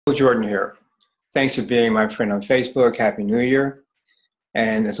Jordan here. Thanks for being my friend on Facebook. Happy New Year.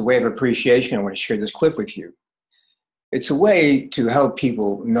 And as a way of appreciation, I want to share this clip with you. It's a way to help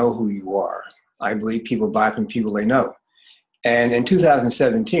people know who you are. I believe people buy from people they know. And in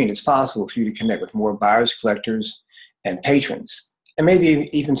 2017, it's possible for you to connect with more buyers, collectors, and patrons, and maybe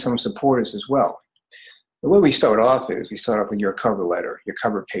even some supporters as well. The way we start off is we start off with your cover letter, your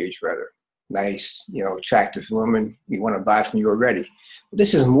cover page rather. Nice, attractive woman. We want to buy from you already. But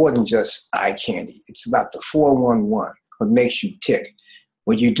this is more than just eye candy. It's about the 411, what makes you tick.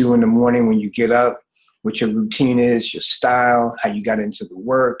 What you do in the morning when you get up, what your routine is, your style, how you got into the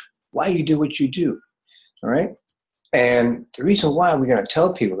work, why you do what you do, all right? And the reason why we're going to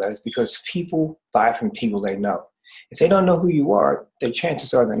tell people that is because people buy from people they know. If they don't know who you are, the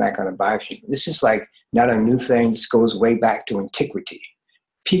chances are they're not going to buy from you. This is like not a new thing. This goes way back to antiquity.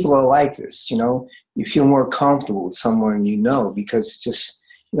 People are like this, you feel more comfortable with someone you know because it's just,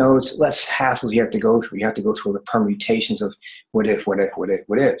 it's less hassle you have to go through. You have to go through the permutations of what if.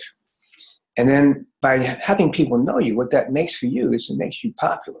 And then by having people know you, what that makes for you is it makes you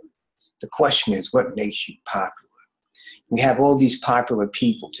popular. The question is, what makes you popular? We have all these popular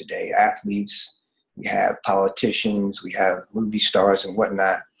people today, athletes, we have politicians, we have movie stars and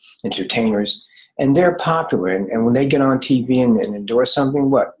whatnot, entertainers. And they're popular, and when they get on TV and endorse something,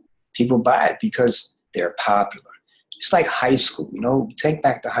 what? People buy it because they're popular. It's like high school, Think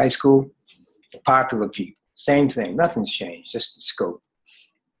back to high school, the popular people, same thing, nothing's changed, just the scope.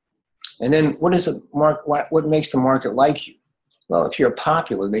 And then what makes the market like you? Well, if you're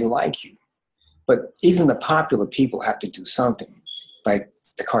popular, they like you. But even the popular people have to do something, like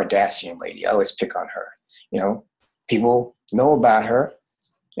the Kardashian lady. I always pick on her. People know about her.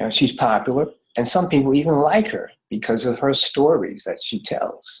 She's popular. And some people even like her because of her stories that she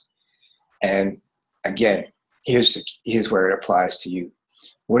tells. And again, here's where it applies to you.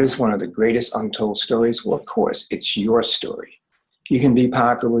 What is one of the greatest untold stories? Well, of course, it's your story. You can be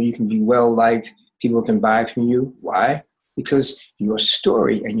popular, you can be well-liked, people can buy from you. Why? Because your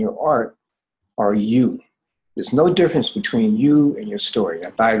story and your art are you. There's no difference between you and your story.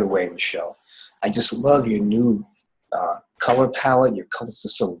 And by the way, Michele, I just love your new color palette. Your colors are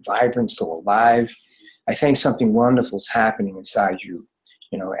so vibrant, so alive. I think something wonderful is happening inside you,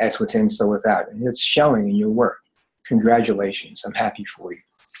 as within, so without. And it's showing in your work. Congratulations. I'm happy for you.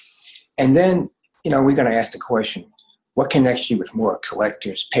 And then, we're going to ask the question, what connects you with more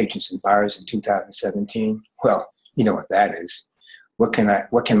collectors, patrons, and buyers in 2017? Well, you know what that is. What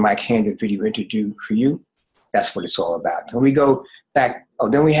can my candid video interview for you? That's what it's all about. And we go back,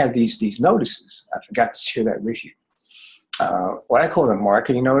 then we have these notices. I forgot to share that with you. What I call the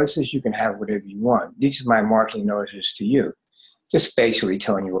marketing notices, you can have whatever you want. These are my marketing notices to you. Just basically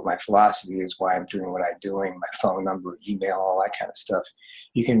telling you what my philosophy is, why I'm doing what I'm doing, my phone number, email, all that kind of stuff.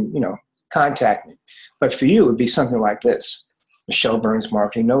 You can, contact me. But for you, it would be something like this. Michele Byrne's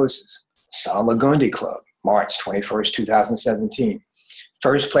marketing notices. Salagundi Club, March 21st, 2017.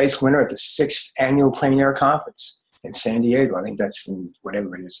 First place winner at the 6th Annual Plein Air Conference in San Diego. I think that's in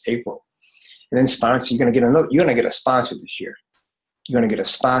whatever it is, April. And then sponsor, you're going to get a sponsor this year. You're going to get a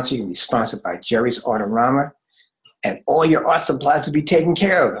sponsor. You're going to be sponsored by Jerry's Autorama. And all your art supplies will be taken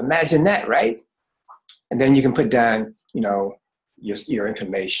care of. Imagine that, right? And then you can put down, your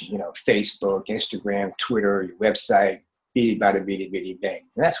information, Facebook, Instagram, Twitter, your website, bitty bada bitty bitty bang.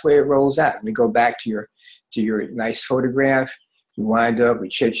 And that's where it rolls out. And we go back to your nice photograph. You wind up, we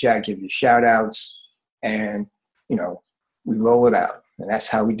chit chat, give you shout outs, and, we roll it out. And that's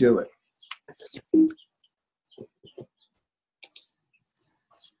how we do it.